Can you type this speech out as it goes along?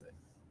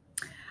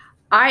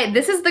All right,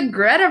 this is the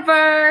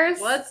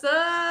Gretaverse. What's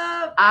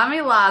up? I'm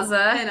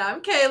Eliza. And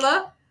I'm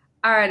Kayla.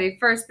 Alrighty,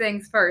 first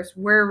things first.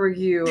 Where were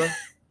you?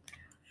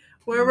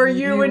 Where were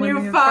you when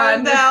you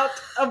found out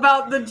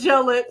about the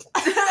Jullet?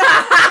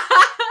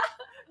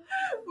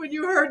 When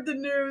you heard the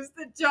news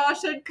that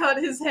Josh had cut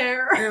his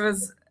hair. It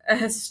was a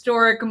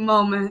historic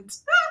moment.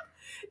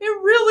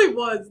 It really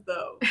was,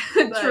 though.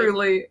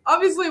 Truly.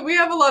 Obviously, we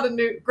have a lot of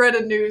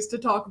Greta news to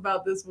talk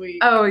about this week.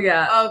 Oh,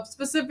 yeah.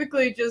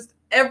 Specifically, just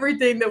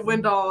everything that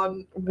went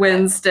on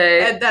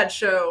Wednesday at that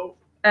show.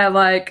 At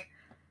like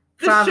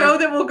the show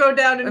that will go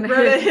down in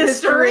Greta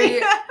history.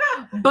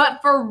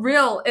 But for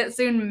real, it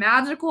seemed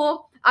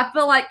magical. I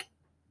feel like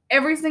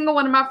every single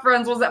one of my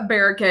friends was at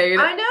Barricade.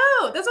 I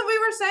know. That's what we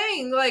were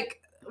saying.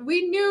 Like,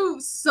 we knew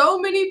so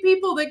many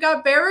people that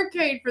got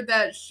Barricade for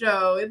that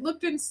show. It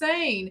looked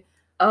insane.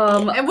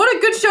 And what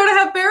a good show to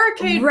have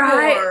Barricade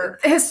for.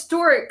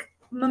 Historic,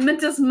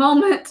 momentous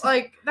moment.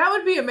 Like, that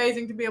would be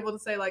amazing to be able to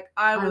say, like,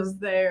 I was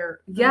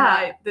there the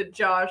night that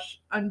Josh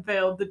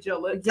unveiled the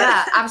Jullet.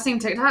 Yeah, I've seen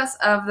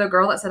TikToks of the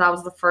girl that said I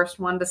was the first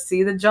one to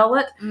see the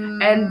Jullet.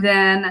 And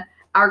then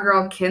our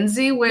girl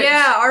Kinsey,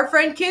 our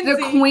friend Kinsey.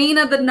 The queen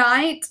of the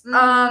night.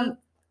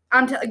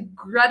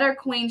 Greta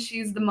Queen,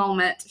 she's the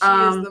moment. She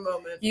is the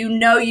moment. You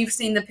know you've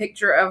seen the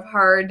picture of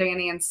her,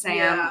 Danny, and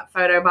Sam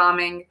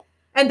photobombing.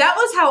 And that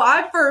was how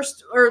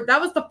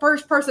that was the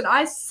first person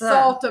I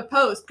saw to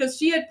post, because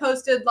she had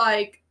posted,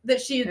 like,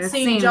 that she had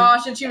seen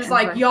Josh, and she was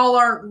like, y'all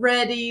aren't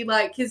ready,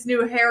 like, his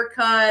new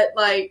haircut,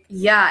 like.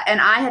 Yeah, and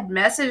I had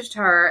messaged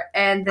her,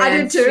 and then I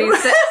did too.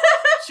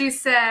 she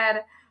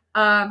said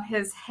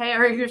his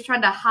hair, he was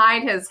trying to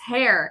hide his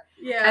hair.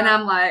 Yeah. And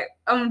I'm like,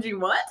 OMG,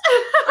 what?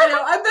 I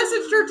know, I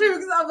messaged her too,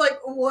 because I'm like,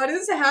 what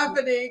is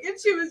happening? And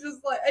she was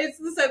just like, it's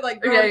the same,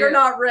 like, girl, you're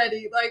not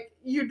ready. Like,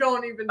 you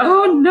don't even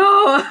know. Oh,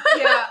 no.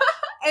 Yeah.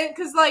 And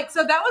because, like,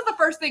 so that was the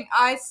first thing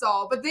I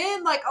saw. But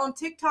then, like, on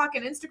TikTok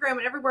and Instagram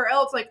and everywhere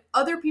else, like,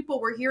 other people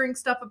were hearing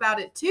stuff about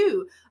it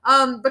too.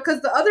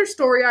 Because the other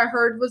story I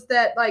heard was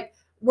that, like,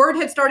 word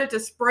had started to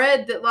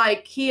spread that,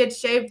 like, he had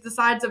shaved the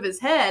sides of his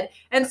head.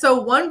 And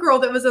so one girl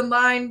that was in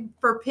line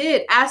for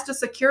Pitt asked a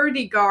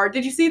security guard.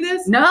 Did you see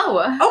this? No.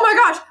 Oh my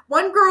gosh.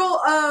 One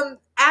girl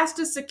asked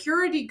a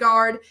security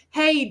guard,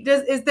 hey,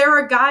 is there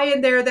a guy in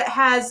there that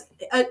has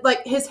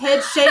like his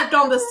head shaved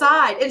on the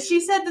side? And she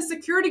said the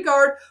security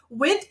guard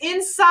went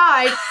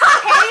inside,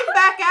 came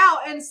back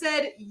out and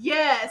said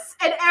yes.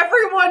 And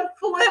everyone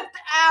flipped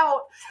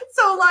out.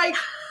 So, like,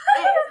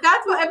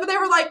 that's what, but they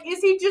were like, is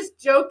he just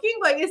joking?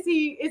 Like, is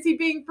he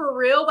being for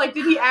real? Like,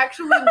 did he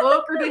actually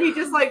look, or did he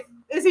just, like,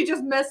 is he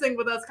just messing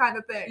with us kind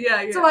of thing?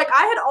 Yeah. So, like,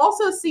 I had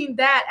also seen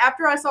that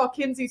after I saw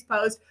Kinsey's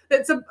post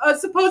that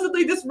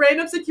supposedly this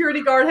random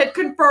security guard had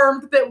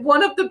confirmed that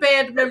one of the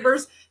band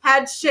members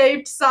had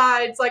shaved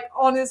sides, like,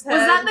 on his head.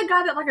 Was that the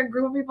guy that, like, a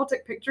group of people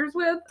took pictures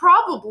with?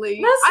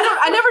 Probably.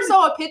 I never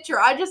saw a picture.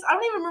 I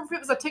don't even remember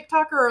if it was a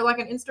TikToker or, like,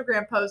 an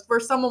Instagram post where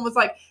someone was,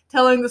 like,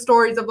 telling the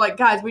stories of, like,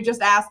 guys, we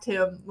just asked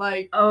him,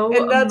 like,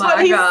 and that's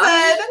what he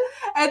said.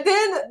 And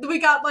then we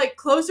got, like,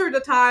 closer to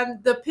time,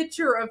 the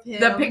picture of him.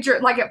 The picture,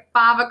 like, at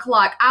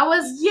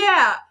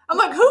 5:00. I'm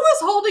like, who was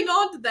holding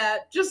on to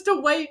that just to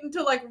wait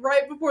until, like,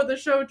 right before the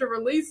show to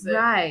release it?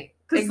 Right.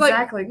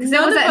 Exactly. Because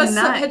none of us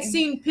had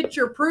seen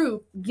picture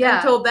proof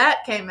until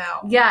that came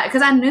out. Yeah,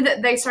 because I knew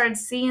that they started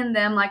seeing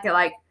them, like,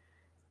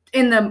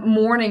 in the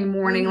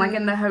morning, like,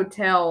 in the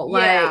hotel.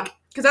 Like,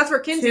 because that's where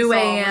Kinsey 2 saw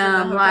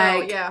a.m.,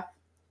 like,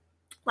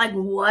 like,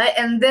 what?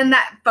 And then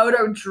that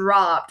photo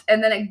dropped,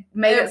 and then it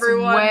made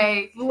everyone its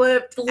way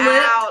flipped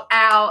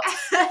out.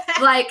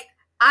 Like,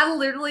 I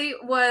literally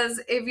was,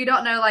 if you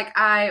don't know, like,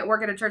 I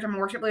work at a church, I'm a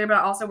worship leader, but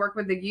I also work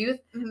with the youth.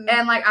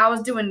 And, like, I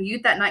was doing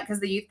youth that night because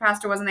the youth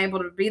pastor wasn't able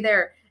to be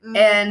there.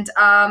 And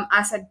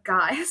I said,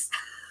 guys.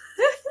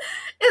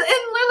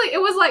 And literally,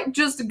 it was, like,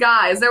 just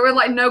guys. There were,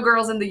 like, no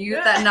girls in the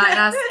youth that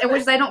night,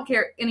 which they don't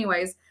care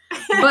anyways.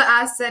 But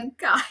I said,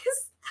 guys,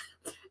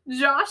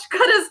 Josh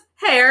cut his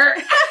hair.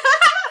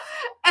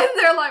 And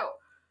they're like,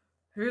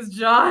 who's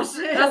Josh?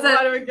 I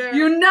said,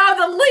 you know,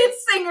 the lead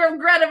singer of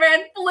Greta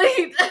Van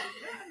Fleet.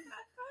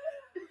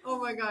 Oh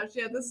my gosh,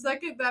 yeah, the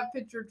second that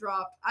picture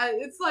dropped,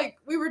 it's like,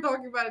 we were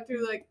talking about it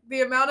too, like,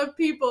 the amount of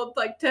people,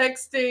 like,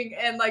 texting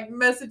and, like,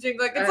 messaging,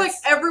 like, it's like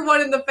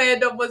everyone in the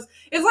fandom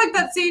it's like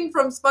that scene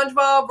from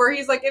SpongeBob where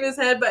he's, like, in his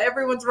head, but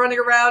everyone's running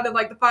around and,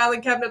 like, the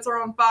filing cabinets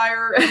are on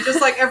fire, and just,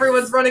 like,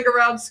 everyone's running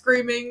around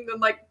screaming, and,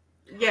 like,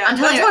 yeah,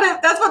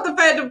 that's what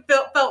the fandom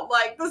felt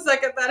like the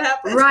second that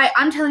happened. Right,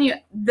 I'm telling you,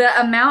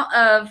 the amount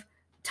of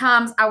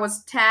times I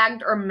was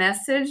tagged or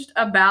messaged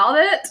about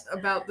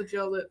the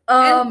Jullet.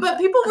 But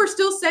people were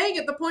still saying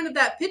at the point of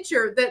that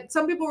picture that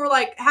some people were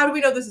like, how do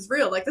we know this is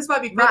real? Like, this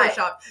might be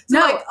Photoshop. So,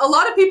 like, a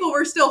lot of people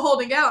were still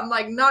holding out and,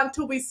 like, not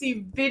until we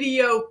see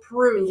video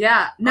proof.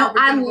 Yeah. No,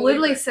 I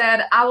literally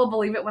said, I will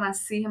believe it when I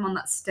see him on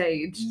that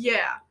stage.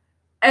 Yeah.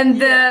 And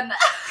then...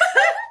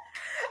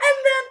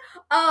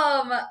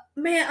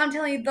 man, I'm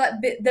telling you,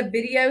 the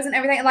videos and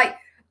everything, like,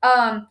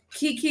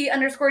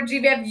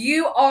 Kiki_GVF,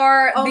 you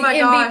are the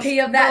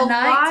MVP of that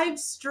night. The live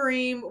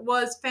stream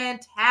was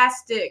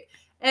fantastic.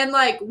 And,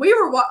 like, we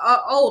were,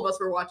 all of us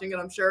were watching it,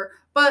 I'm sure.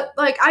 But,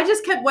 like, I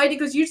just kept waiting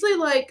because usually,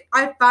 like,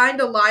 I find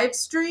a live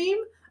stream,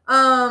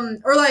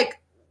 or, like,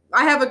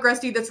 I have a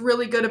Gresty that's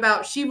really good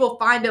about, she will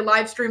find a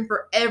live stream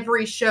for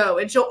every show,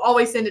 and she'll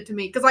always send it to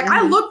me. Because, like,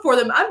 I look for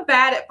them. I'm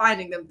bad at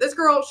finding them. This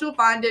girl, she'll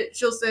find it.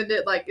 She'll send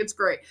it. Like, it's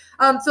great.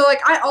 So, like,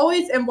 I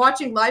always am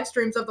watching live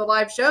streams of the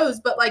live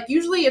shows, but, like,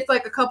 usually it's,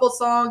 like, a couple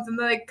songs, and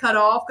then they cut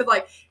off. Because,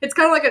 like, it's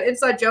kind of like an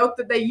inside joke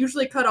that they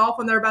usually cut off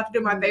when they're about to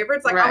do my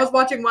favorites. Like, I was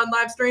watching one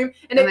live stream,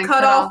 and it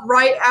cut off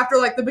right after,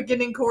 like, the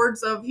beginning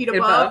chords of Heat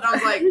Above. And I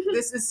was like,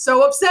 this is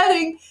so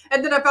upsetting.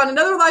 And then I found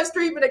another live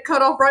stream, and it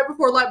cut off right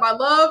before Light My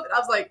Love. And I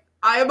was like,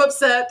 I am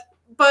upset.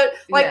 But,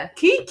 like,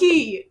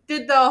 Kiki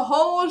did the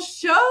whole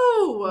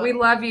show. We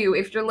love you.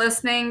 If you're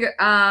listening,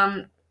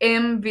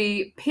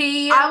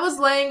 MVP. I was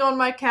laying on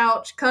my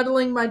couch,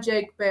 cuddling my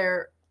Jake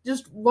Bear,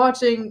 just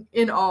watching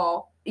in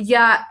awe.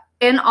 Yeah,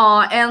 in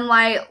awe. And,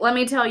 like, let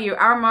me tell you,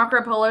 our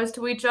Marco Polos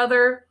to each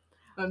other,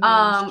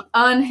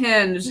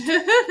 unhinged.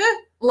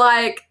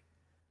 Like,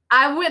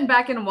 I went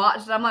back and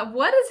watched it. I'm like,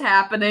 what is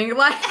happening?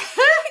 Like,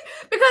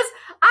 because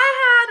I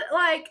had,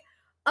 like,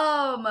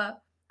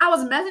 I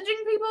was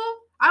messaging people.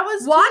 I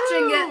was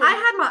watching it. I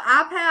had my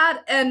iPad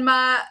and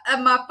my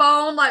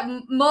phone, like,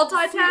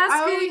 multitasking.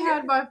 I only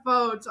had my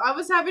phone, so I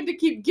was having to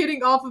keep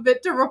getting off of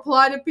it to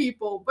reply to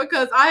people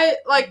because I,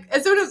 like,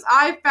 as soon as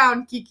I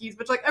found Kiki's,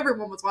 which, like,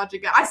 everyone was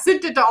watching it, I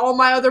sent it to all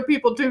my other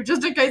people too,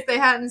 just in case they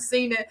hadn't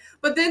seen it.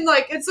 But then,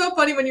 like, it's so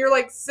funny when you're,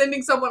 like,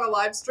 sending someone a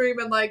live stream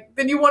and, like,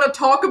 then you want to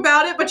talk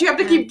about it, but you have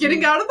to keep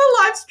getting out of the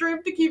live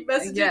stream to keep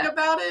messaging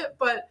about it.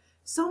 But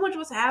so much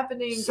was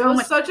happening. It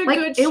was such a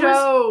good show. It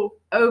was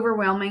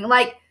overwhelming.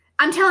 Like,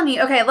 I'm telling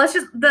you, okay, let's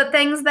just, the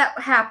things that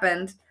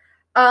happened,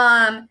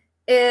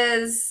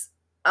 is,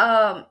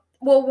 well,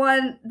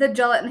 one, the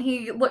Jullet, and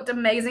he looked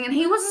amazing, and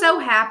he was so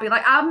happy.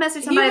 Like, I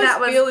messaged somebody that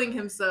was feeling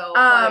himself.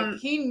 Like,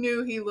 he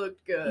knew he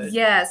looked good.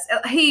 Yes,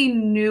 he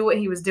knew what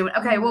he was doing.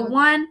 Okay, well,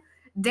 one,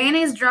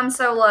 Danny's drum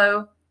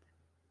solo,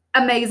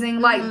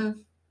 amazing. Like,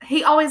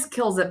 he always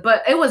kills it,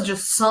 but it was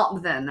just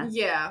something.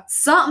 Yeah.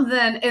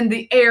 Something in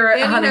the air.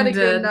 And he had a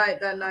good night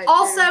that night.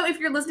 Also, if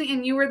you're listening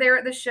and you were there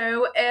at the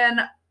show,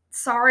 and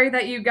sorry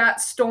that you got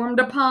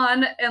stormed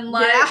upon, and,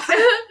 like,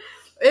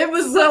 it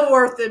was so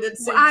worth it. It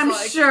seems I'm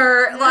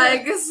sure,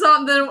 like,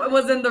 something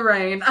was in the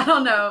rain. I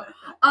don't know.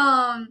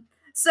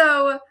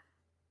 So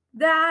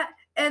that,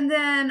 and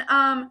then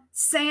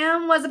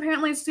Sam was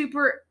apparently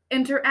super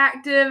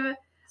interactive.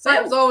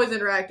 Sam's always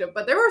interactive,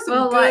 but there were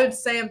some good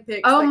Sam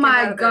picks. Oh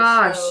my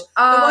gosh.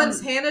 The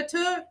ones Hannah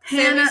took,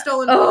 Sammy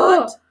Stolen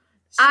Front.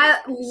 I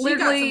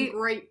literally she got some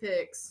great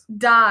picks.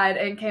 Died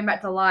and came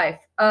back to life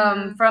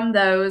from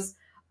those.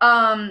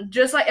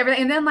 Just like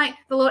everything. And then, like,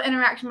 the little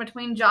interaction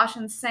between Josh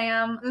and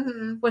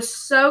Sam was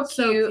so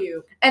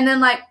cute. And then,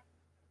 like,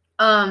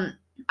 our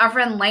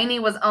friend Lainey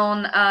was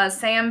on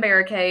Sam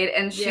Barricade,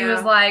 and she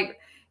was, like,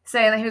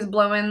 saying that he was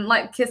blowing,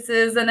 like,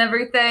 kisses and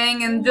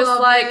everything, and just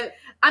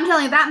I'm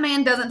telling you, that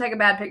man doesn't take a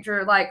bad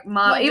picture. Like,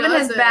 even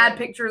his bad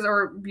pictures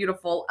are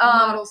beautiful.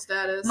 Model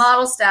status.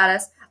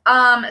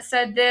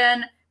 So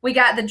then we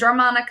got the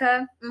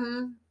Germanica.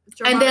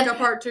 Germanica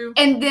part 2.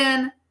 And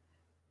then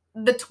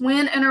the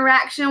twin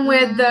interaction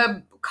with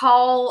the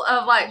call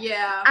of, like,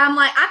 I'm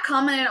like, I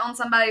commented on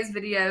somebody's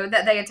video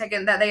that they had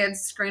taken, that they had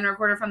screen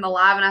recorded from the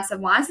live, and I said,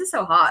 why is this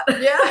so hot?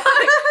 Yeah.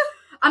 Like,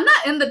 I'm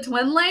not in the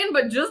twin lane,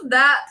 but just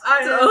that.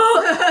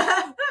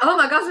 Oh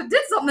my gosh, it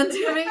did something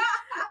to me.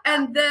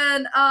 And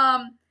then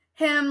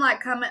him,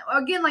 like, coming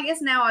again, like,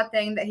 it's now a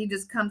thing that he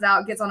just comes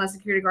out, gets on a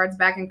security guard's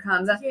back, and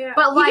comes. Yeah.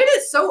 But, like, he did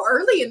it so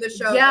early in the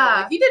show.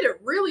 Yeah, like, he did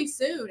it really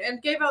soon and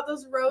gave out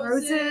those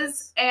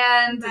roses.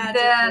 And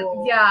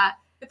magical. Then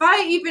if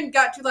I even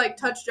got to, like,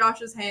 touch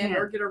Josh's hand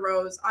or get a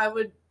rose, I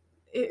would.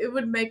 It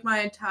would make my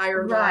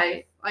entire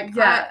life. Like,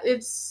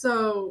 it'd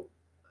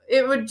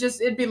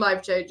be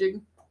life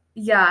changing.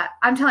 Yeah,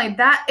 I'm telling you,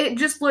 that it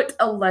just looked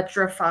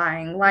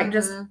electrifying. Like,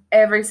 just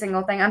every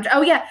single thing.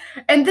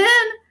 And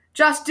then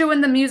Josh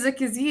doing the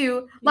Music Is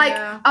You. Like,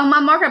 on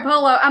my Marco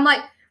Polo, I'm like,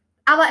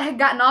 I had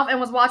gotten off and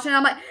was watching, and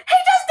I'm like, he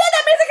just did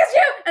that Music Is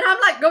You! And I'm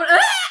like going,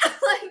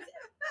 like,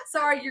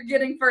 sorry, you're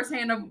getting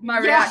firsthand of my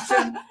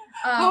reaction.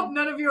 Hope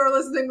none of you are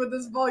listening with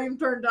this volume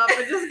turned up.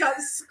 It just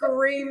got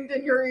screamed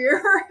in your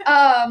ear.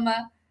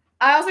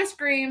 I also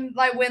screamed,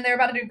 like, when they were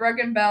about to do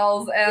Broken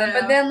Bells, and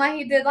but then, like,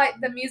 he did,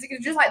 like, the music is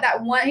just like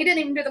that one. He didn't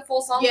even do the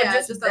full song, but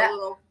just that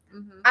little.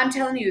 I'm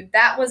telling you,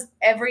 that was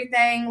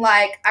everything.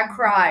 Like, I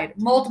cried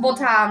multiple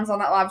times on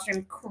that live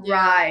stream.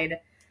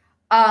 Cried.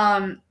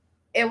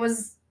 It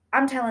was,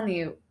 I'm telling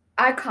you,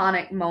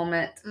 iconic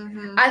moment.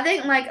 I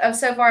think, like,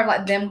 so far of,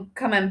 like, them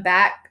coming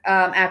back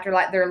after,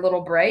 like, their little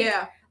break.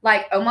 Yeah.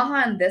 Like,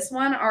 Omaha and this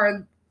one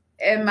are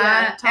in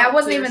my. I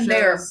wasn't even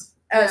there.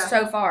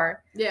 So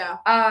far. Yeah.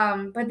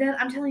 But then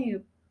I'm telling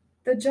you,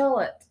 the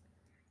Jullet.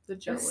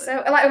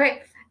 So, like,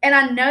 okay, and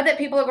I know that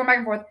people are going back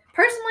and forth.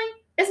 Personally,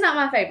 it's not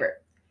my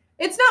favorite.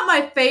 It's not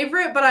my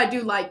favorite, but I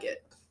do like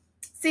it.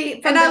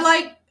 See, and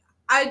I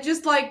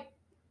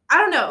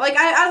don't know, like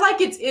I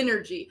like its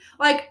energy.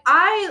 Like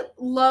I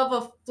love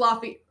a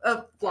fluffy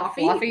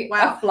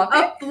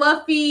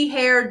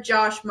hair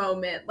Josh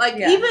moment. Like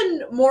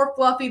even more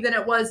fluffy than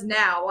it was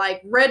now.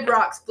 Like Red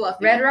Rock's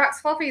fluffy. Red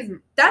Rock's fluffy is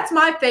that's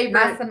my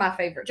favorite. That's my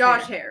favorite.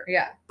 Josh hair.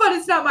 Yeah, but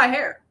it's not my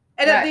hair.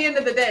 And at the end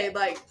of the day,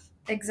 like.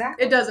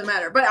 Exactly. It doesn't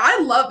matter. But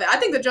I love it. I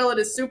think the Jullet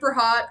is super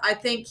hot. I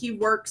think he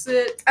works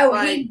it. Oh,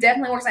 like, he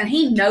definitely works it. And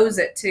he knows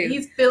it, too.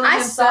 He's feeling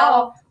himself. I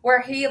saw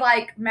where he,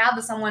 like, mouthed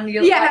to someone.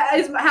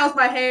 How's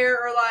my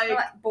hair? Or, like...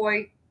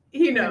 Boy.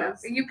 He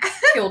knows. You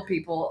killed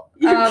people.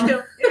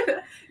 Yeah,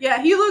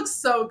 he looks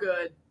so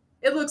good.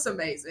 It looks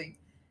amazing.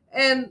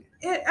 And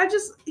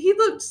he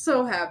looked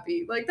so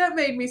happy. Like, that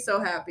made me so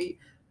happy.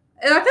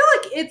 And I feel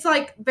like it's,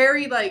 like,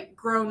 very, like,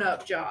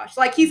 grown-up Josh.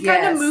 Like, he's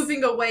kind of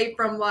moving away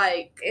from,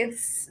 like...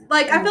 It's...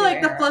 Like, I feel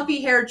like the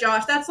fluffy hair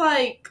Josh, that's,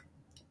 like,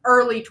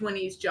 early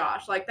 20s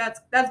Josh. Like, that's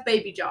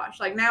baby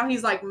Josh. Like, now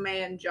he's, like,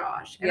 man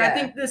Josh. And I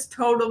think this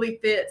totally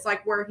fits,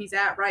 like, where he's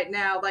at right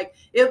now. Like,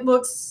 it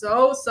looks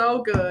so,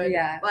 so good.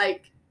 Yeah.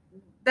 Like,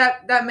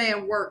 that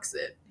man works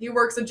it. He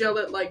works a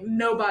Jullet like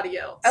nobody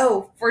else.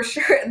 Oh, for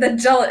sure. The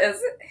Jullet is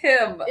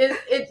him.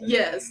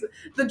 Yes.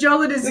 The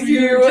Jullet is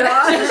you,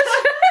 Josh.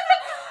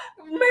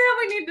 Man,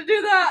 we need to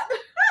do that.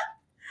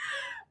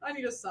 I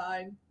need a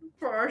sign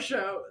for our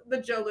show. The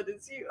Jullet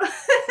is you.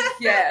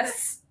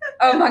 Yes.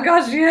 Oh my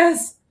gosh,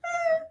 yes.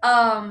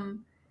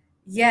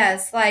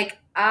 Yes, like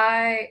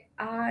I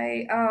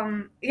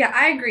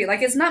agree.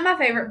 Like it's not my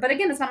favorite, but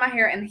again, it's not my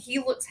hair, and he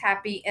looks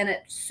happy, and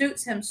it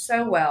suits him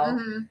so well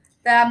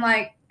that I'm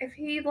like, if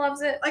he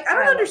loves it, like I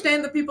don't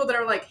understand the people that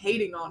are like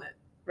hating on it.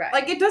 Right.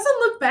 Like it doesn't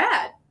look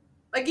bad.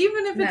 Like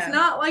even if it's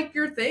not like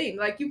your thing,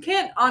 like you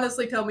can't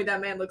honestly tell me that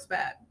man looks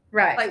bad.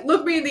 Right. Like,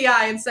 look me in the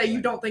eye and say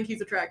you don't think he's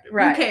attractive.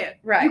 Right. You can't.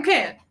 Right. You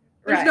can't.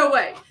 There's no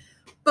way.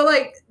 But,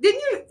 like,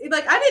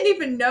 I didn't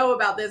even know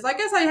about this. I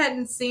guess I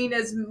hadn't seen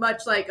as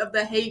much, like, of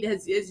the hate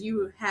as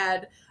you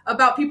had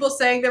about people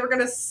saying they were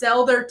going to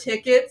sell their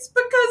tickets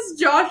because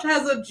Josh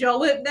has a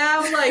Jullet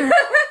now. Like, shut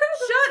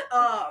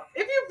up.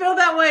 If you feel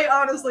that way,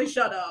 honestly,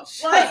 shut up.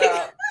 Shut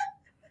up.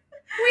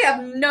 We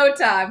have no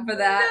time for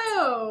that.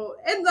 No.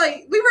 And,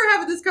 like, we were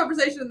having this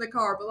conversation in the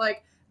car, but,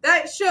 like,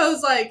 that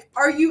shows, like,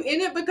 are you in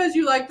it because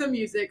you like the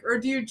music, or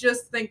do you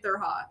just think they're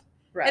hot?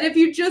 Right. And if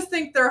you just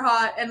think they're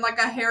hot and, like,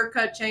 a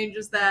haircut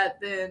changes that,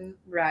 then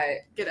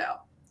get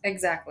out.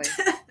 Exactly.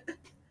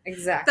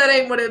 Exactly. That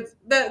ain't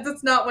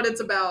that's not what it's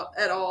about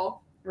at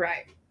all.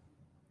 Right.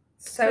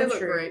 So they look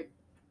true. Great.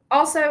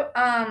 Also,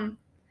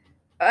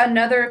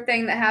 another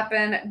thing that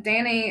happened,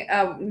 Danny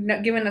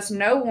giving us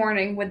no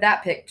warning with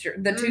that picture,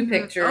 the two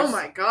pictures. Oh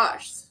my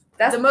gosh.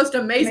 That's the most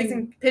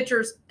amazing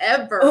pictures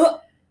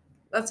ever.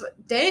 That's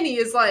what Danny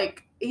is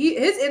like.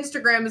 His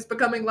Instagram is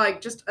becoming like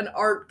just an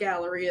art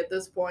gallery at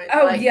this point.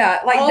 Oh like,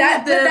 yeah, like that.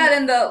 Put that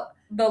in the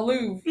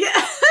Louvre.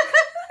 Yeah.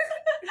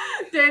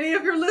 Danny,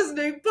 if you're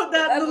listening, put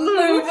that in the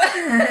Louvre.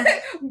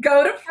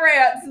 Go to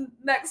France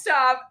next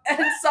time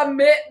and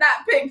submit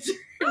that picture,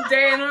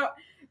 Daniel.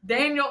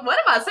 What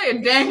am I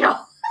saying, Daniel?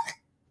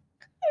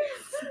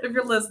 If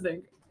you're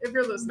listening,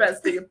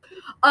 bestie.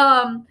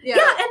 And then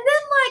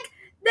like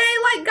they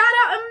like got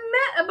out and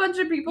met a bunch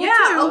of people. Yeah,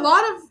 too. A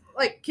lot of.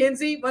 Like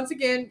Kinsey, once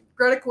again,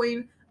 Greta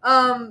Queen,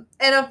 and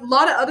a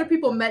lot of other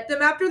people met them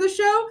after the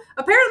show.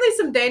 Apparently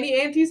some Danny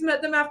aunties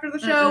met them after the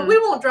show. We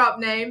won't drop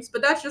names,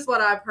 but that's just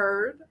what I've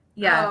heard.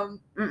 Yeah.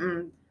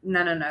 No.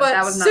 But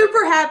that was not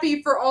super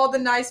happy for all the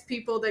nice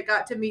people that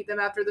got to meet them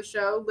after the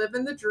show,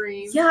 living the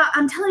dream. Yeah,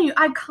 I'm telling you,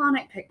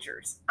 iconic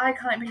pictures. Like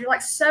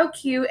so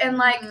cute, and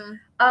like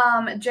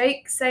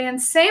Jake saying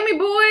 "Sammy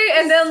boy,"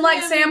 and then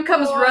like Sam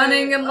comes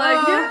running and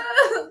like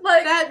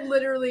like that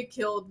literally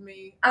killed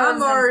me.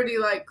 I'm already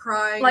like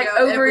crying. Like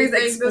ovaries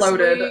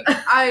exploded.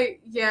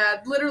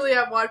 Literally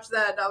I watched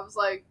that and I was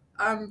like,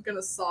 I'm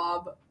gonna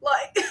sob.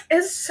 Like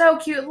it's so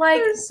cute.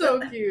 Like they're so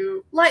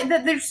cute. Like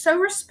that they're so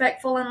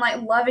respectful and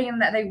like loving,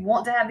 and that they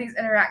want to have these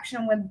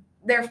interaction with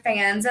their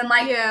fans, and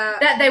like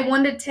that they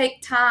wanted to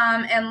take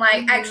time and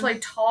like actually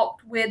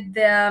talked with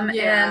them,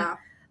 and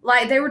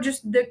like they were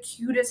just the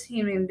cutest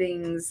human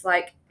beings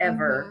like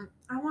ever.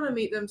 I want to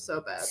meet them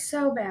so bad.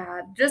 So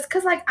bad. Just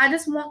because like I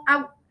just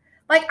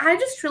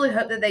truly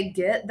hope that they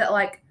get that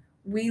like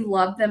we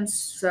love them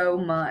so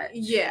much.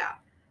 Yeah.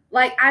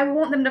 Like, I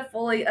want them to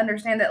fully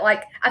understand that,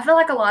 like, I feel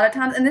like a lot of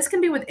times, and this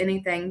can be with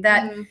anything,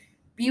 that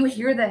you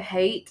hear the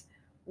hate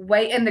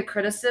and the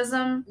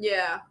criticism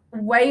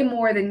way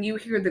more than you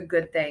hear the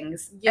good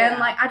things. Yeah. And,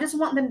 like, I just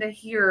want them to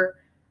hear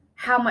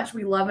how much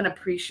we love and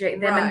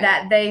appreciate them and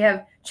that they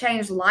have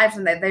changed lives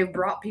and that they've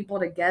brought people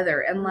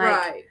together. And,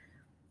 like...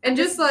 And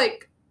just,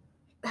 like,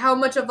 how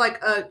much of, like,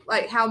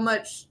 how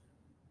much...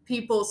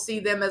 people see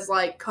them as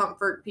like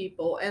comfort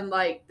people, and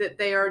like that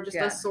they are just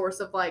a source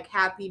of like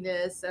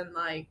happiness, and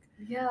like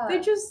they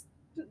just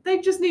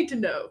need to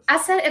know. I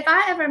said if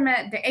I ever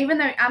met, even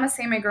though I'm a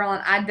Sammy girl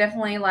and I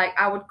definitely like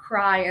I would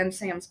cry in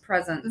Sam's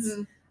presence,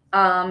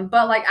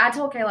 but like I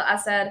told Kayla, I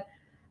said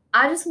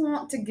I just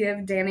want to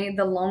give Danny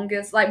the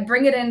longest, like,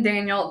 bring it in,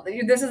 Daniel.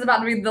 This is about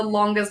to be the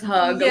longest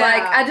hug. Yeah.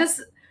 Like, I just.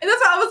 And that's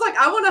why I was like,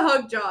 I want to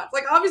hug Josh.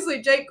 Like,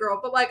 obviously, Jake girl,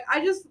 but like, I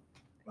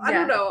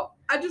don't know.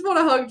 I just want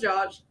to hug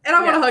Josh, and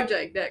I want to hug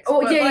Jake next.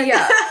 Oh, but, yeah, like,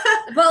 yeah.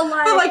 But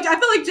like, I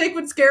feel like Jake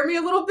would scare me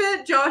a little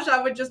bit. Josh,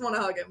 I would just want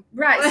to hug him.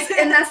 Right,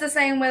 and that's the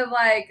same with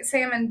like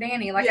Sam and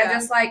Danny. Like,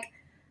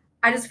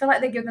 I just feel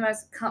like they give the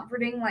most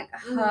comforting like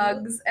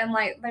hugs, and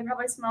like they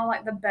probably smell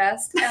like the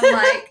best, and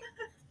like,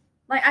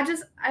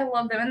 I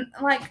love them, and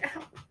like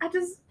I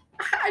just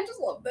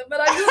love them, and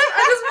I just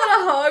want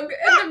to hug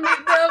and to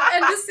meet them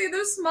and to see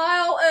them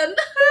smile. And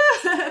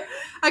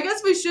I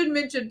guess we should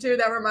mention too,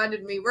 that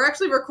reminded me, we're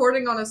actually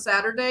recording on a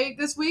Saturday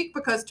this week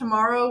because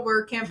tomorrow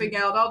we're camping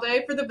out all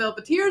day for the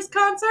Velveteers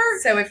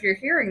concert. So if you're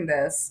hearing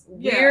this,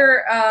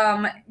 we're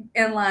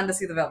in line to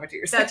see the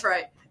Velveteers. That's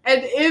right.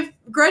 And if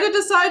Greta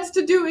decides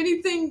to do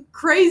anything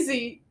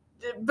crazy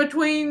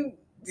between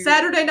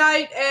Saturday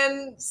night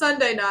and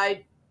Sunday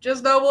night,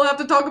 just know we'll have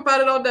to talk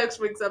about it on next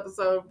week's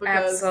episode.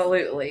 Because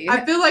absolutely.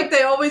 I feel like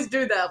they always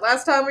do that.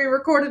 Last time we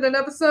recorded an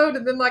episode,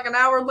 and then like an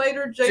hour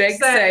later, Jake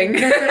sang.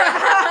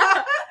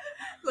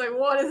 Like,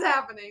 what is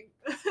happening?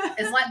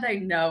 It's like they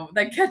know.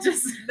 They catch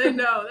us. They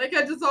know. They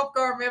catch us off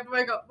guard. We have to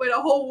wait a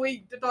whole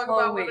week to talk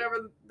about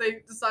whatever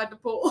they decide to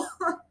pull.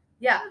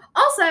 Yeah.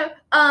 Also,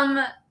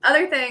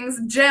 other things,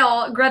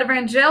 Greta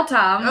Van Jail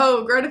time.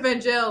 Oh, Greta Van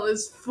Jail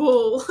is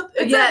full.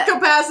 It's at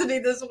capacity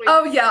this week.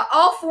 Oh, yeah.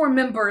 All 4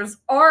 members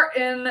are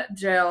in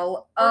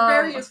jail. For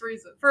various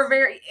reasons.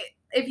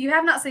 If you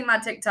have not seen my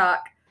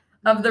TikTok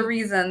of the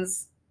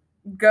reasons,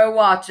 go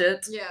watch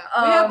it. Yeah.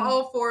 We have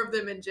all 4 of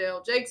them in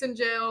jail. Jake's in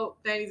jail,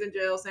 Danny's in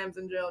jail, Sam's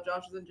in jail,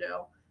 Josh is in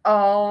jail.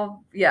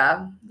 Oh,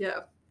 yeah. Yeah.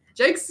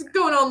 Jake's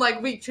going on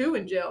like week 2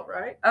 in jail,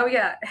 right? Oh,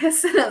 yeah. His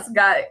sentence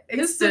got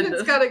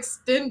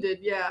extended,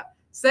 yeah.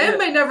 Sam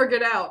may never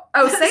get out.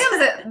 Oh,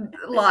 Sam's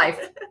at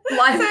life.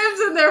 Sam's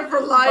in there for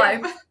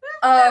life.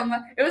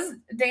 It was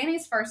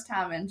Danny's first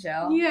time in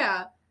jail.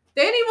 Yeah.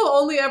 Danny will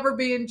only ever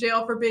be in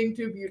jail for being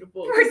too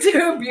beautiful. For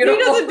too beautiful. He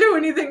doesn't do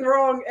anything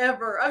wrong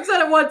ever. I've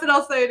said it once and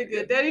I'll say it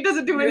again. Danny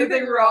doesn't do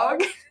anything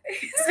wrong.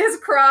 His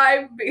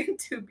crime being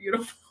too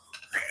beautiful.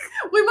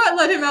 We might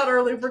let him out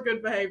early for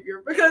good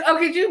behavior because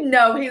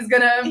he's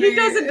gonna. He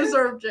doesn't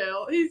deserve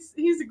jail. He's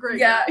a great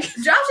guy. Josh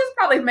is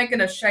probably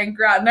making a shank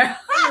right now.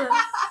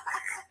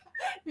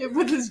 Yeah,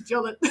 with his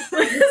Jullet.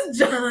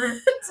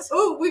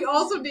 Oh, we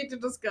also need to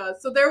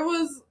discuss. So there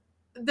was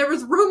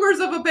rumors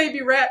of a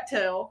baby rat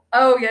tail.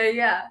 Oh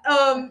yeah.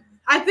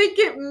 I think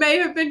it may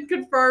have been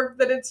confirmed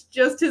that it's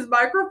just his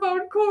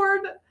microphone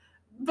cord.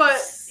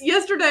 But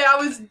yesterday I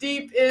was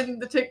deep in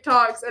the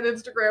TikToks and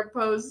Instagram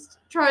posts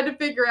trying to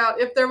figure out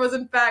if there was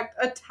in fact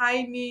a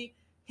tiny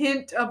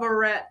hint of a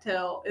rat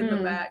tail in the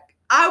back.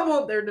 I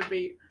want there to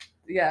be.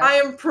 Yeah. I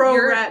am pro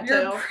rat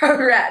tail. You're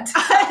pro rat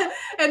tail.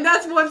 And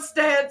that's one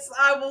stance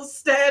I will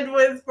stand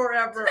with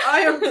forever.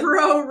 I am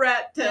pro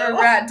rat tail.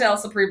 Rat tail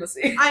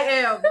supremacy. I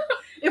am.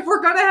 If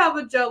we're gonna have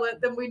a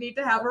Jullet, then we need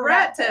to have a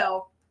rat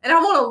tail. And I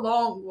want a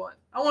long one.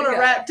 I want a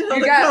rat tail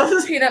that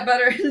goes peanut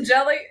butter and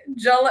jelly,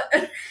 Jullet,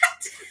 and rat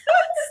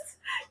tails.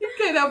 You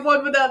can't have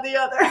one without the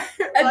other.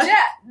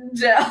 A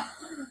gel.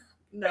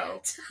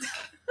 No.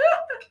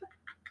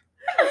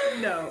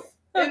 No.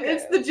 Okay.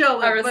 It's the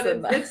Jullet,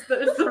 but it's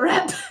the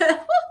rat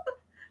tail.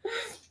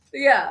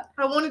 Yeah.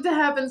 I want it to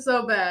happen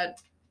so bad.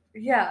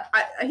 Yeah.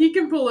 He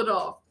can pull it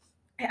off.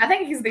 I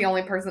think he's the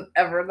only person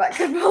ever that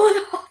can pull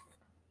it off.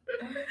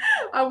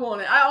 I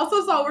want it. I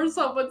also saw where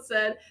someone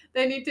said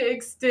they need to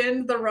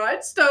extend the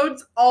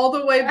rhinestones all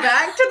the way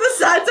back to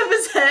the sides of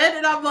his head,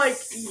 and I'm like,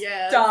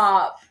 yes.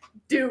 Stop.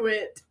 Do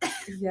it.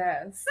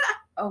 Yes.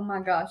 Oh my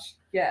gosh.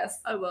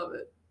 Yes. I love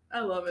it.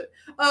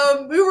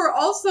 We were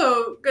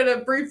also gonna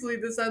briefly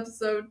this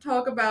episode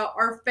talk about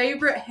our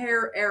favorite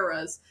hair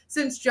eras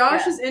since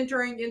Josh is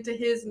entering into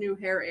his new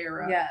hair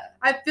era. Yeah.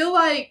 I feel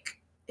like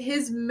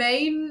his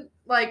main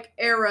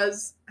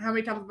eras, how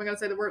many times am I gonna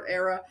say the word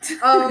era?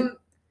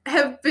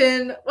 Have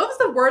been, what was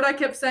the word I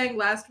kept saying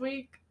last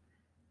week?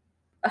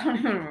 I don't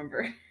even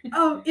remember.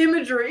 Oh,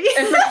 imagery.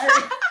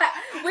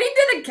 We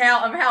did a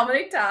count of how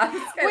many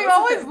times. We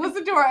always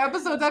listen to our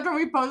episodes after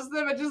we post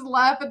them and just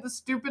laugh at the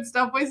stupid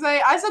stuff we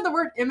say. I said the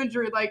word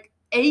imagery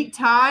 8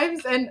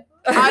 times, and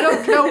I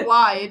don't know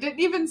why. It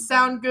didn't even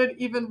sound good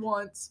even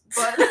once,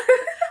 but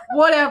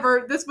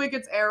whatever. This week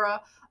it's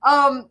era.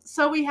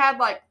 So we had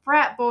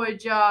frat boy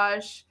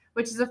Josh,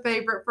 which is a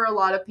favorite for a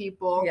lot of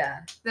people. Yeah.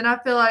 Then I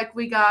feel like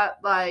we got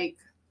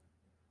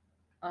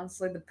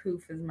honestly, the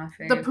poof is my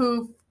favorite.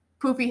 The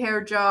poofy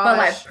hair Josh.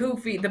 But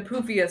the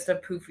poofiest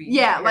of poofy.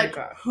 Yeah,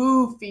 Josh.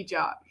 poofy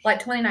Josh.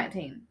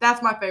 2019.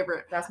 That's my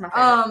favorite. That's my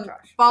favorite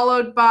Josh.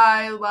 Followed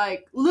by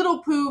little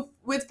poof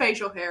with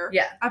facial hair.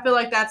 Yeah. I feel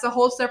like that's a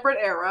whole separate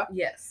era.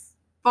 Yes.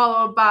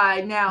 Followed by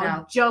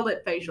now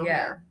Jullet facial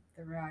hair.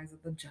 The rise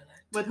of the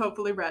Jullet. With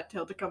hopefully rat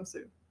tail to come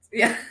soon.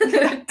 Yeah.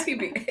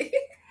 TBA.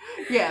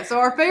 Yeah, so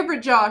our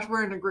favorite Josh,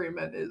 we're in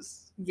agreement,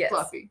 is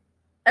Fluffy.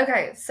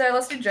 Okay, so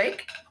let's do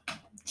Jake.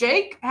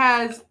 Jake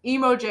has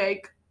emo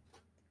Jake.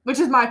 which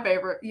is my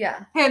favorite.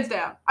 Yeah. Hands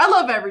down. I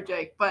love every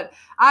Jake, but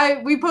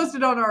we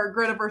posted on our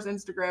Gretaverse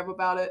Instagram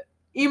about it.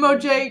 Emo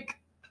Jake.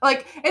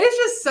 Like, and it's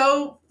just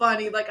so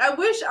funny. Like, I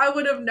wish I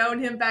would have known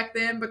him back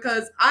then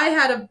because I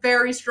had a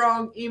very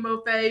strong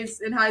emo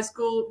phase in high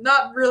school.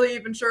 Not really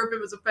even sure if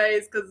it was a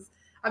phase because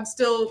I'm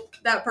still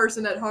that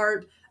person at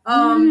heart.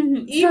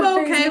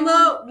 Emo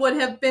Kayla would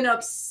have been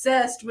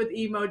obsessed with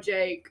emo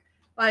Jake.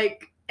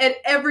 Like, at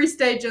every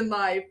stage in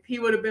life, he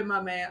would have been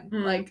my man.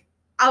 Like,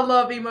 I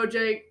love emo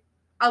Jake.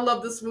 I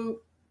love the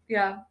swoop.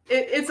 Yeah.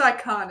 It's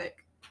iconic.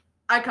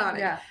 Iconic.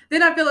 Yeah.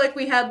 Then I feel like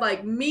we had,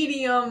 like,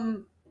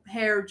 medium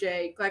hair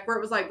Jake, like, where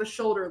it was, like, the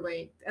shoulder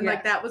length. And,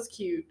 like, that was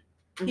cute.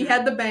 Mm-hmm. He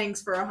had the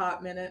bangs for a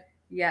hot minute.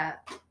 Yeah.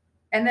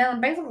 And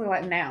then basically,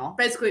 like, now.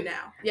 Basically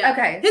now. Yeah.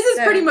 Okay. His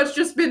has pretty much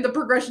just been the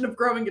progression of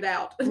growing it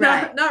out.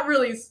 Right. Not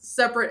really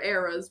separate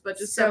eras, but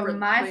just separate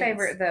my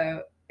favorite,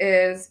 though,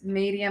 is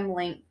medium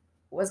length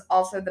was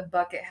also the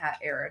bucket hat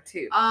era,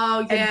 too.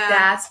 Oh, yeah. And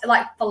that's,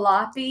 like,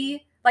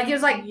 floppy. Like, it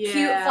was, like,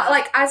 cute.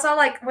 Like, I saw,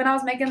 like, when I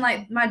was making,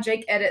 like, my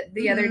Jake edit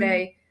the other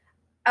day,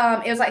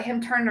 it was, like,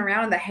 him turning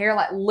around and the hair,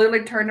 like,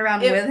 literally turned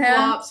around with him. It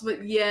flops,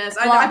 but yes.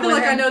 I feel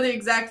like I know the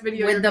exact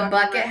video with the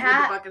bucket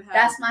hat.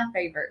 That's my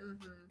favorite.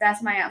 Mm-hmm.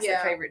 That's my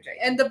absolute favorite Jake.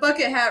 And the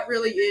bucket hat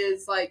really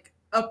is, like,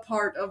 a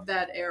part of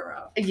that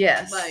era.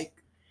 Yes. Like,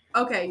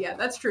 okay, yeah,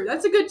 that's true.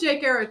 That's a good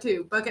Jake era,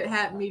 too. Bucket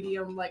hat,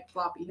 medium, like,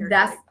 floppy hair.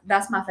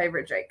 That's my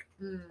favorite Jake.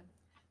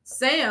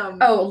 Sam.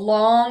 Oh,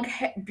 long,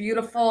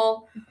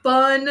 beautiful.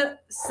 Bun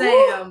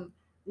Sam.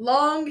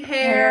 Long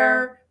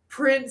hair,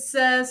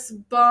 princess,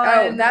 bun.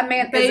 Oh, that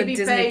man baby is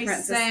a Disney face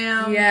princess.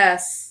 Sam.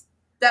 Yes.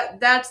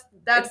 That's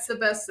the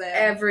best Sam.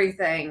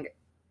 Everything.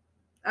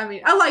 I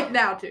mean, I like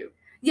now, too.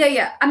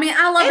 Yeah. I mean,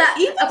 I love that.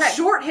 Even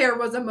short hair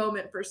was a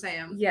moment for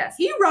Sam. Yes.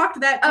 He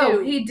rocked that, too.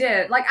 Oh, he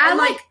did. Like, I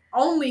like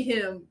only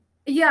him.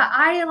 Yeah,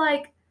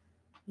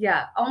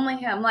 only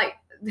him. Like,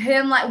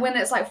 him, like, when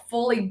it's, like,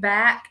 fully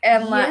back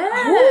and, like,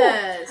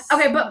 yes. Ooh.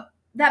 Okay, but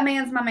that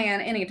man's my man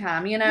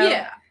anytime, you know?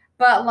 Yeah.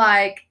 But,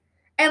 like,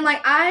 and,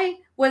 like, I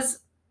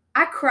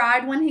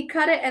cried when he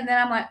cut it, and then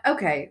I'm like,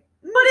 okay.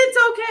 But it's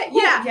okay.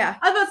 Yeah. Yeah.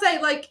 I was about to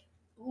say, like,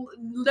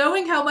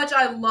 knowing how much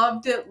I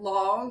loved it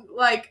long,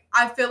 like,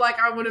 I feel like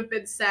I would have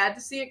been sad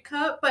to see it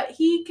cut, but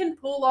he can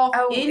pull off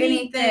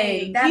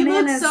anything. That he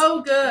man looks is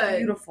so good.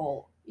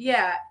 Beautiful.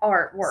 Yeah.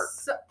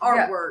 Artwork.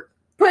 Artwork.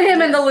 Put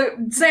him in the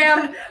loop.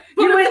 Sam,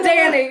 you and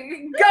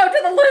Danny, go to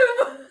the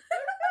loop.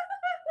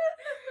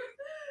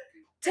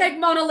 Take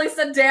Mona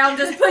Lisa down.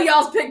 Just put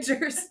y'all's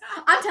pictures.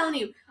 I'm telling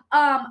you.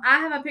 I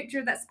have a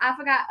picture I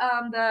forgot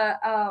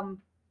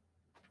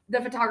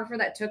the photographer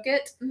that took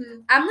it.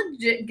 Mm-hmm. I'm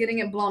legit getting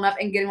it blown up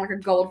and getting like a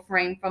gold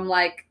frame from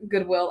like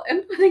Goodwill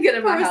and putting it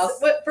in my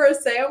house. For a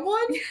Sam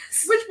one?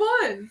 Yes. Which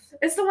one?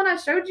 It's the one I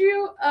showed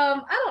you.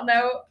 I don't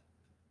know.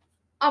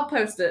 I'll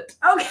post it.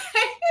 Okay.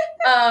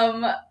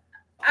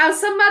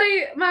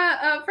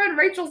 My friend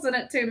Rachel sent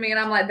it to me, and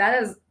I'm like,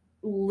 that is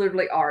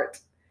literally art.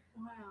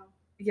 Wow.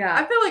 Yeah.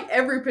 I feel like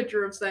every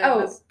picture of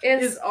Sam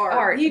is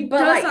art. He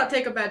does not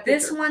take a bad picture.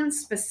 This one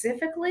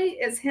specifically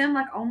is him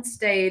like on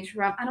stage.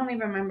 I don't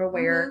even remember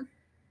where. Mm-hmm.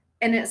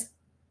 And it's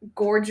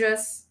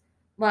gorgeous.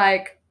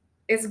 Like,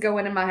 it's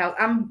going in my house.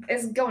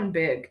 It's going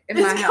big in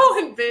my house. It's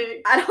going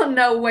big. I don't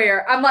know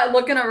where. I'm like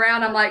looking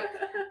around. I'm like,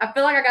 I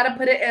feel like I got to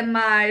put it in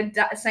my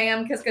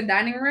Sam Kiska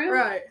dining room.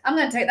 Right. I'm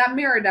going to take that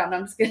mirror down.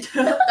 I'm just kidding.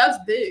 That's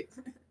big.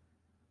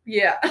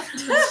 Yeah.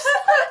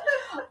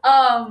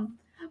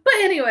 But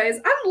anyways,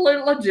 I'm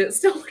legit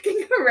still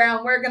looking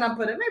around. Where can I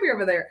put it? Maybe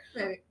over there.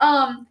 Maybe.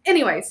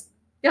 Anyways,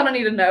 y'all don't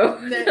need to know.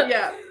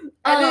 Yeah.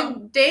 And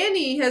then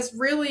Danny has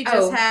really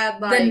just had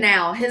like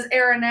his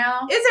era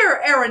now. His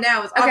era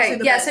now is obviously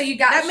the best. So you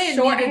got that man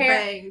short needed hair.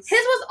 Bangs.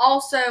 His was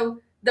also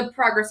the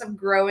progress of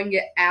growing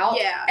it out.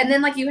 Yeah. And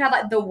then like you had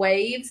like the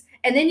waves,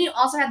 and then you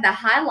also had the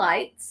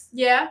highlights.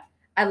 Yeah.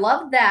 I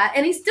love that.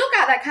 And he's still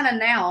got that kind of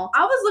now.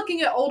 I was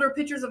looking at older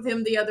pictures of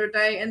him the other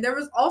day, and there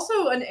was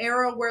also an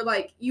era where,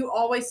 like, you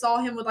always saw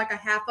him with, like, a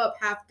half up,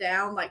 half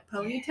down, like,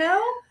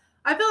 ponytail.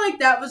 I feel like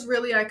that was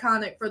really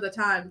iconic for the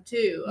time,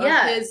 too.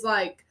 Yeah. Of his,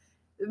 like,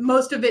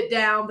 most of it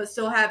down, but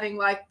still having,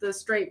 like, the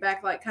straight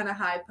back, like, kind of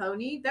high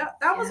pony.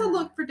 That was a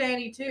look for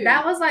Danny, too.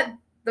 That was, like,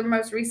 the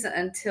most recent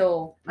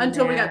until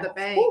we got the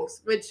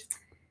bangs, which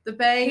the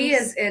bangs. He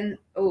is in,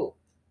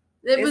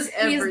 It was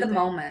everything. He is the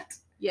moment.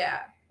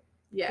 Yeah.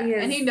 Yeah,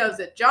 and he knows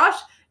it. Josh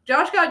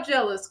got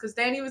jealous because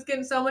Danny was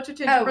getting so much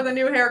attention for the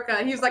new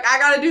haircut. He was like, I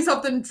got to do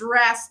something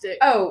drastic.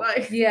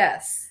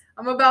 Yes.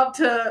 I'm about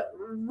to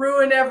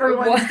ruin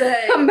everyone's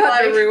day. I'm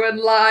about to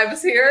ruin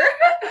lives here.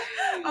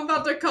 I'm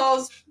about to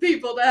cause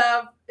people to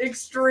have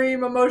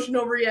extreme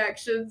emotional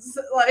reactions.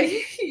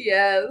 Like,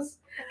 yes.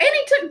 And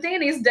he took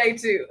Danny's day,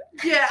 too.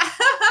 Yeah.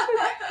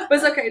 But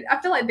it's okay. I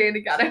feel like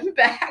Danny got him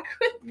back.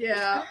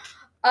 Yeah.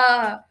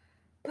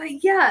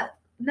 But yeah,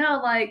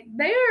 no, like,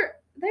 they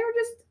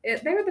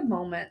were the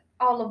moment,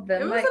 all of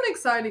them. It was like, an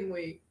exciting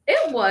week.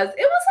 It was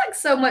like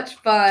so much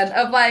fun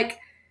of like,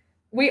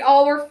 we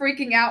all were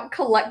freaking out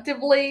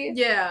collectively.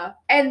 Yeah.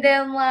 And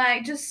then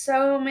like, just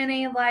so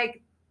many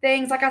like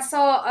things. Like I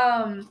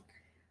saw,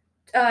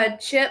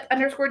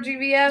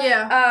 Chip_GVF.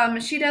 Yeah.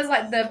 She does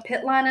like the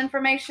pit line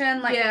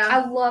information. Like, Yeah.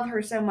 I love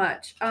her so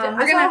much.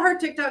 I saw her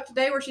TikTok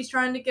today where she's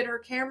trying to get her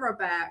camera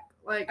back.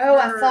 Like,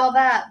 I saw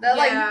that.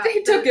 Like,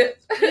 they took it.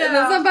 Yeah. And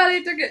then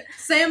somebody took it.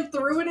 Sam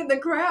threw it in the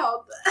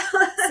crowd.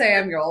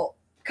 Samuel,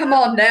 come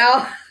on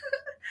now.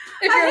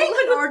 I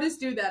hate when artists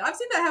do that. I've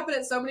seen that happen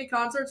at so many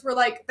concerts where,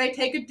 like, they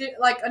take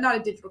not a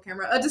digital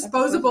camera, a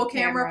disposable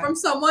camera from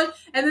someone,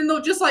 and then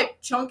they'll just,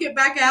 like, chunk it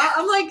back out.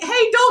 I'm like,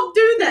 hey, don't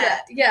do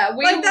that. Yeah.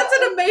 That's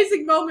an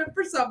amazing moment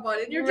for someone,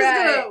 and you're just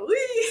gonna,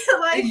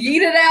 like,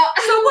 yeet it out.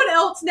 Someone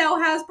else now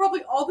has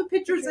probably all the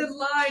pictures in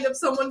line of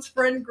someone's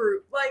friend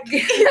group. Like, you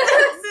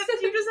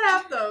just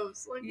have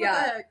those. Like, what the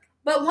heck?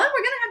 But one, we're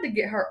gonna have to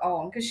get her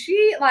on because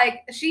she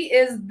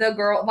is the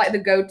girl, like the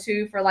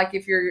go-to for like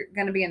if you're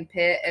gonna be in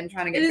pit and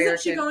trying to get. And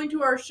isn't she going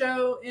to our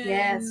show in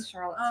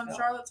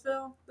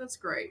Charlottesville? That's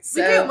great.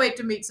 So, we can't wait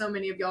to meet so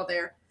many of y'all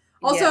there.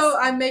 Also,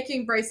 I'm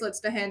making bracelets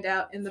to hand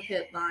out in the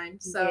pit line.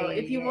 So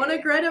if you want a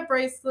Greta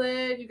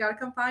bracelet, you gotta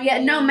come find me.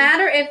 Yeah, no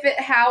matter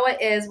how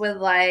it is with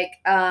like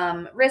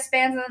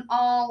wristbands and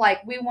all,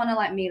 like we want to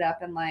like meet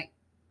up and like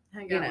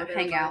hang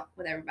out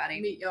with everybody.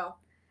 Meet y'all.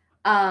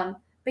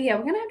 But yeah,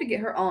 we're going to have to get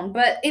her on.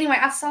 But anyway,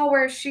 I saw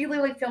where she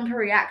literally filmed her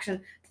reaction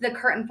to the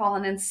curtain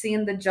falling and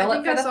seeing the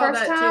Jullet for the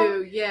first time.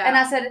 Too. Yeah. And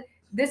I said,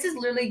 this is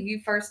literally you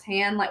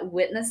firsthand, like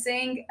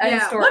witnessing a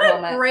historic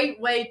moment. What a great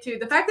way to.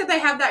 The fact that they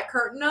have that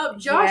curtain up,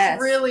 Josh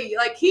really,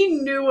 like, he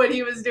knew what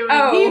he was doing.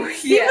 He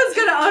was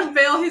going to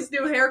unveil his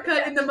new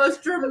haircut in the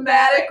most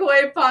dramatic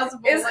way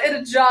possible. It's in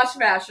a Josh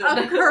fashion.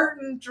 A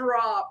curtain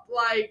drop.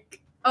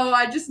 Like,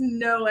 I just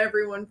know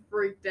everyone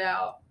freaked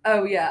out.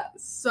 Oh, yeah.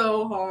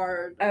 So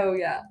hard. Oh,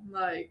 yeah.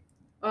 Like,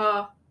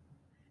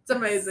 it's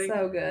amazing.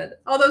 So good.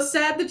 Although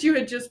sad that you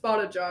had just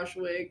bought a Josh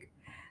wig.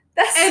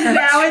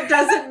 Now it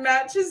doesn't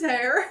match his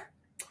hair.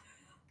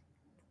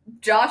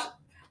 Josh,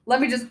 let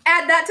me just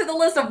add that to the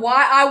list of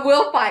why I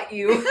will fight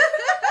you.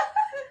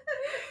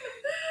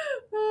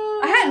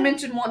 I hadn't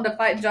mentioned wanting to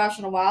fight Josh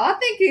in a while. I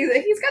think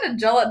he's got a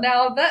Jullet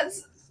now.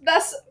 That's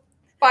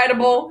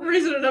fightable.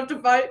 Reason enough to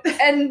fight.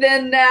 And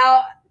then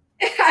now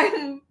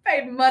I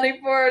paid money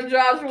for a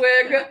Josh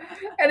wig,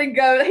 and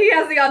he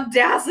has the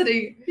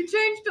audacity. He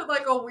changed it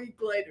like a week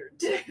later,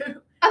 too.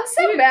 I'm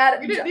so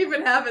mad. You didn't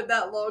even have it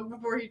that long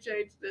before he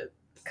changed it.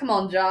 Come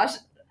on, Josh.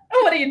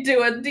 What are you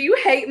doing? Do you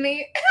hate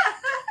me?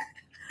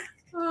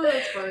 Oh,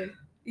 that's funny.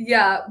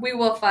 Yeah, we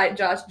will fight,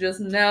 Josh. Just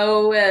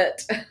know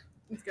it.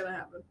 It's gonna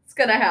happen. It's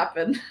gonna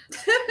happen.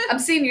 I'm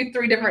seeing you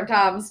 3 different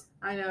times.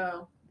 I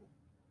know.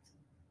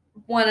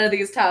 One of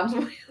these times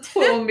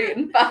we'll meet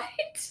and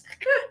fight.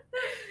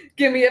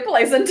 Give me a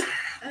place and time.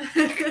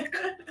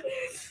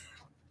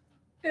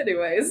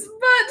 Anyways.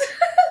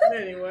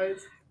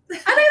 I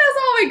think that's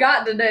all we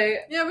got today.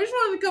 Yeah, we just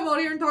wanted to come on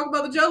here and talk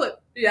about the Jullet.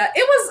 Yeah,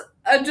 it was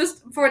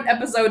just for an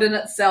episode in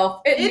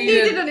itself. It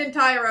needed an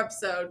entire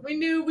episode. We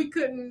knew we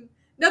couldn't.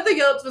 Nothing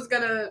else was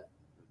gonna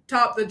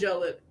top the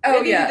Jullet.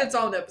 It needed its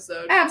own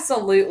episode.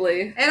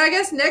 Absolutely. And I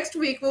guess next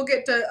week we'll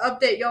get to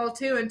update y'all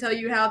too and tell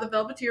you how the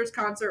Velveteers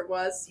concert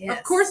was. Yes.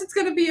 Of course it's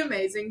gonna be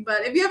amazing,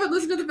 but if you haven't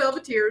listened to the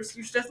Velveteers,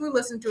 you should definitely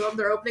listen to them.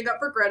 They're opening up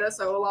for Greta,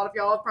 so a lot of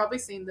y'all have probably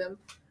seen them.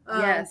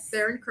 Yes.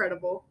 They're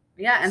incredible.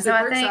 Yeah, and so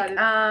I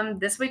think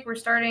this week we're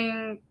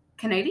starting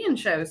Canadian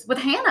shows with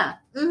Hannah.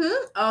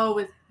 Mm-hmm. Oh,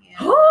 with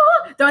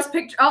Hannah. Those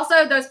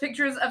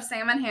pictures of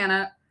Sam and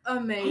Hannah.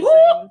 Amazing.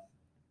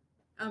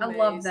 I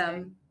love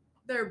them.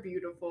 They're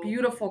beautiful.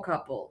 Beautiful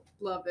couple.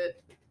 Love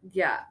it.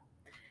 Yeah.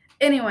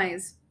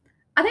 Anyways,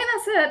 I think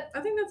that's it.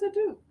 I think that's it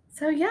too.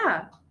 So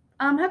yeah.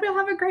 Hope y'all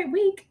have a great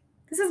week.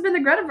 This has been the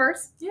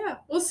Gretaverse. Yeah.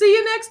 We'll see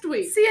you next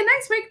week. See you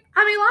next week.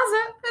 I'm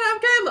Eliza. And I'm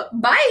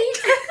Kayla. Bye.